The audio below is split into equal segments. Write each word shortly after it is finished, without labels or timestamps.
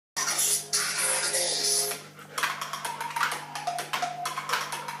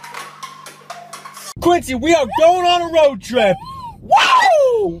Quincy, we are going on a road trip.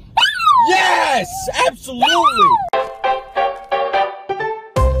 Woo! Yes, absolutely.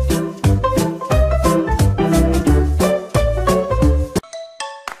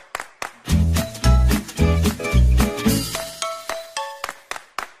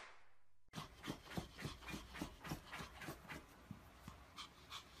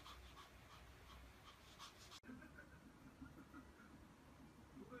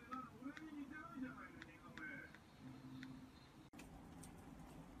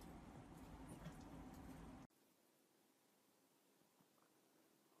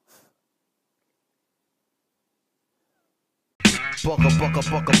 Bucka, bucka,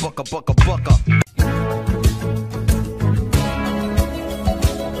 bucka, bucka, bucka, bucka.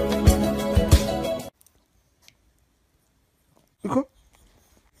 이거?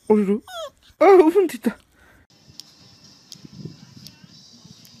 어디로? 아, 손 뒷다.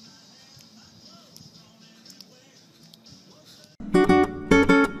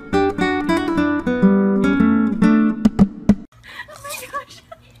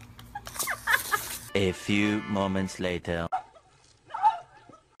 A few moments later.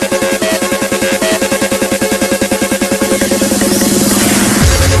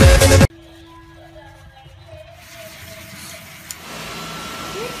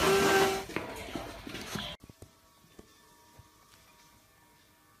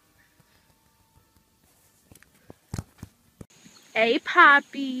 Hey,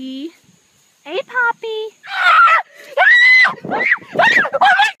 Poppy. Hey, Poppy.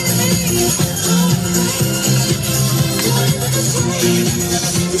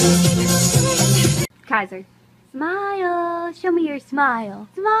 Kaiser, smile. Show me your smile.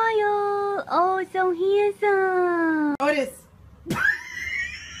 Smile. Oh, so handsome. Otis.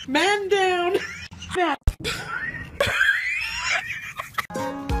 Man down.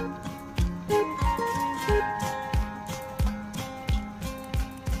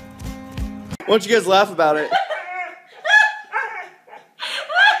 Why don't you guys laugh about it?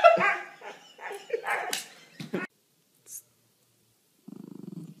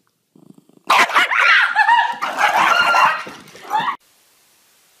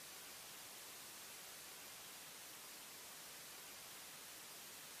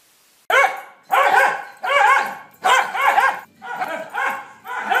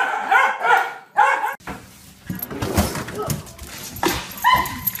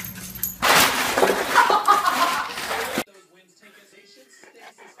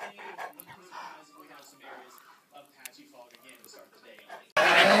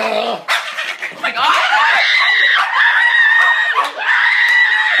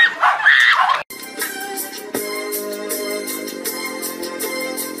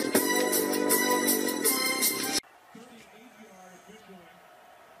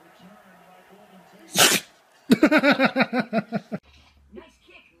 Nice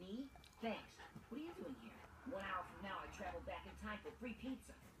kick, me. Thanks. What are you doing here? 1 hour from now, I travel back in time for free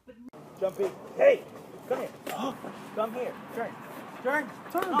pizza. But Jump in. Hey, come here. Come here. Turn. Turn.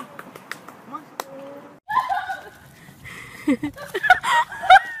 Turn. Come on.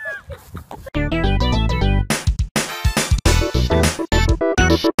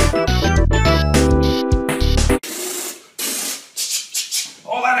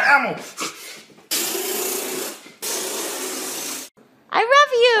 All out of ammo. I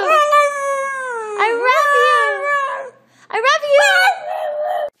love you. I love you. I love you.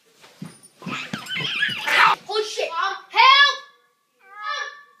 Oh shit! Help!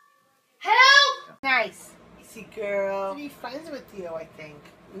 Help! Nice. Easy girl. Be friends with you, I think.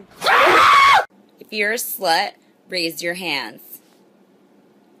 If you're a slut, raise your hands.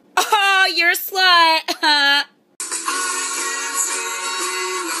 Oh, you're a slut!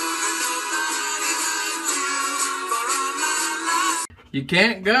 You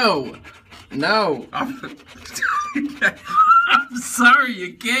can't go. No. I'm sorry,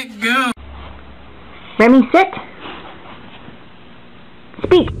 you can't go. Remy, sit.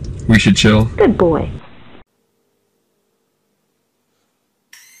 Speak. We should chill. Good boy.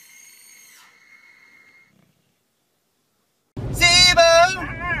 Zebo!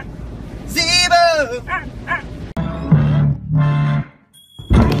 Zebo!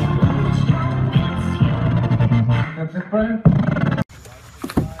 That's it, Brian?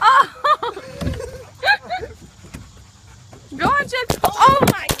 Go on, Jen. Oh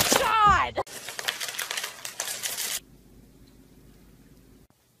my God.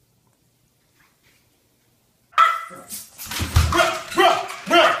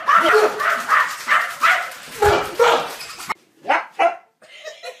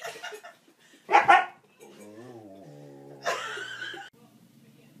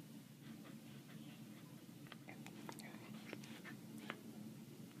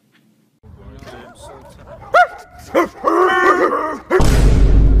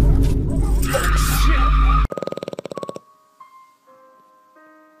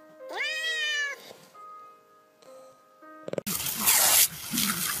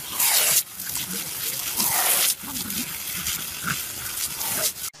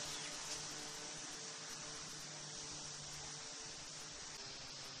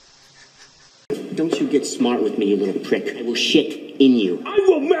 Don't you get smart with me, you little prick. I will shit in you. I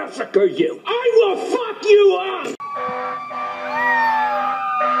will massacre you. I will fuck you up!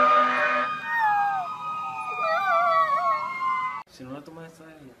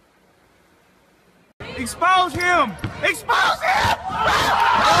 Expose him! Expose him!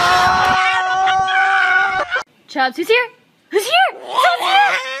 Chubbs, who's here? Who's here? Someone's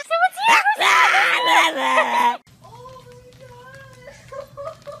here! Someone's here! Who's here?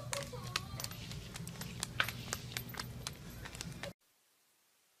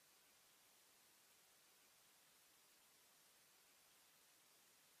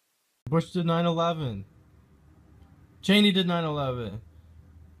 Bush did 9/11. Cheney did 9/11.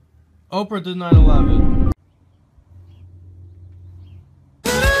 Oprah did 9/11.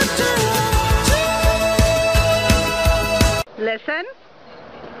 Listen.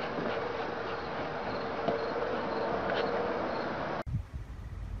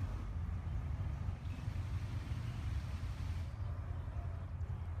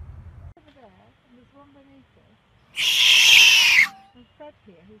 Fred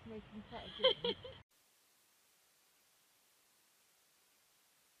here who's making quite a good.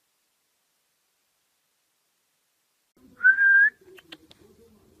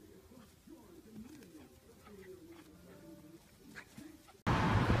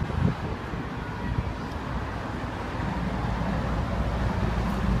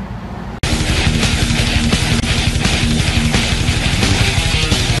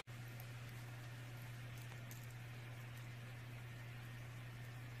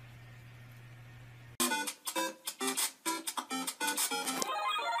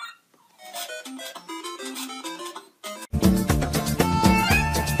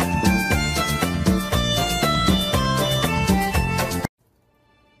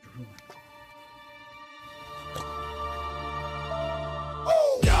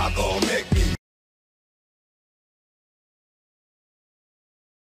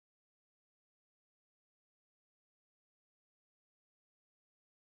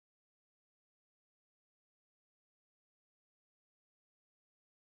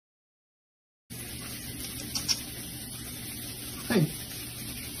 Hey,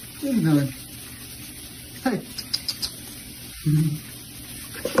 what are you doing? Hey.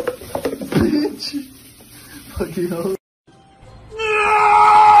 Bitch. Fucking hell.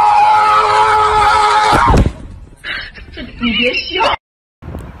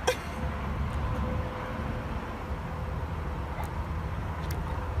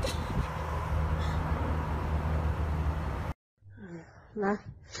 Này,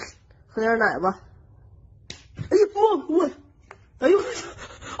喝点奶吧。哎呦我，哎呦我，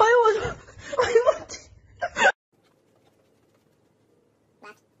哎呦我，哎呦我天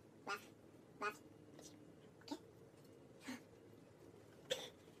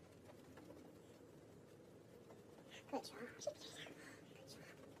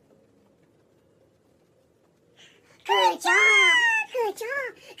！Good job! Good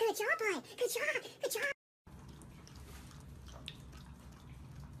job! Good job, boy! Good job! Good job!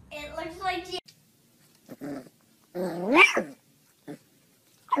 It looks like you.